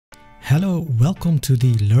Hello, welcome to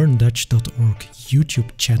the LearnDutch.org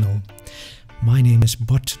YouTube channel. My name is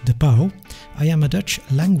Bart de Pau. I am a Dutch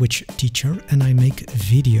language teacher and I make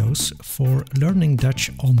videos for learning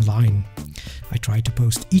Dutch online. I try to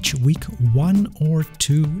post each week 1 or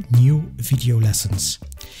 2 new video lessons.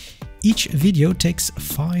 Each video takes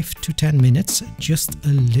 5 to 10 minutes, just a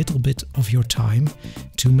little bit of your time,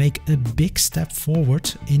 to make a big step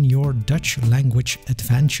forward in your Dutch language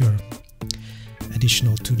adventure.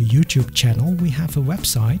 Additional to the YouTube channel, we have a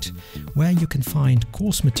website where you can find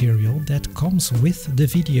course material that comes with the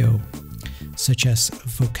video, such as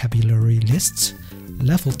vocabulary lists,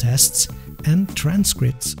 level tests and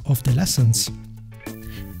transcripts of the lessons.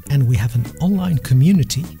 And we have an online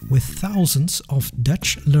community with thousands of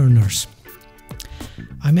Dutch learners.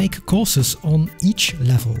 I make courses on each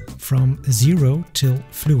level from 0 till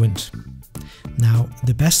fluent. Now,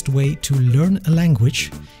 the best way to learn a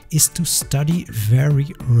language is to study very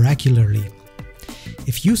regularly.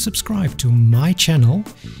 If you subscribe to my channel,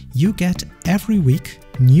 you get every week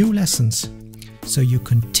new lessons, so you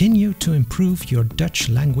continue to improve your Dutch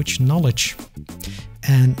language knowledge.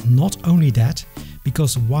 And not only that,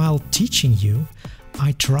 because while teaching you,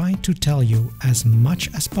 I try to tell you as much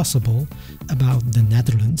as possible about the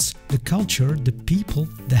Netherlands, the culture, the people,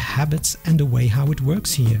 the habits and the way how it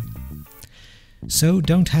works here. So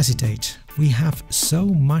don't hesitate, we have so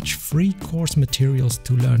much free course materials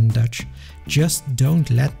to learn Dutch, just don't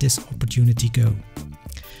let this opportunity go.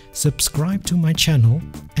 Subscribe to my channel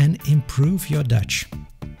and improve your Dutch.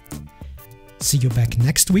 See you back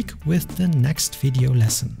next week with the next video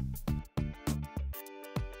lesson.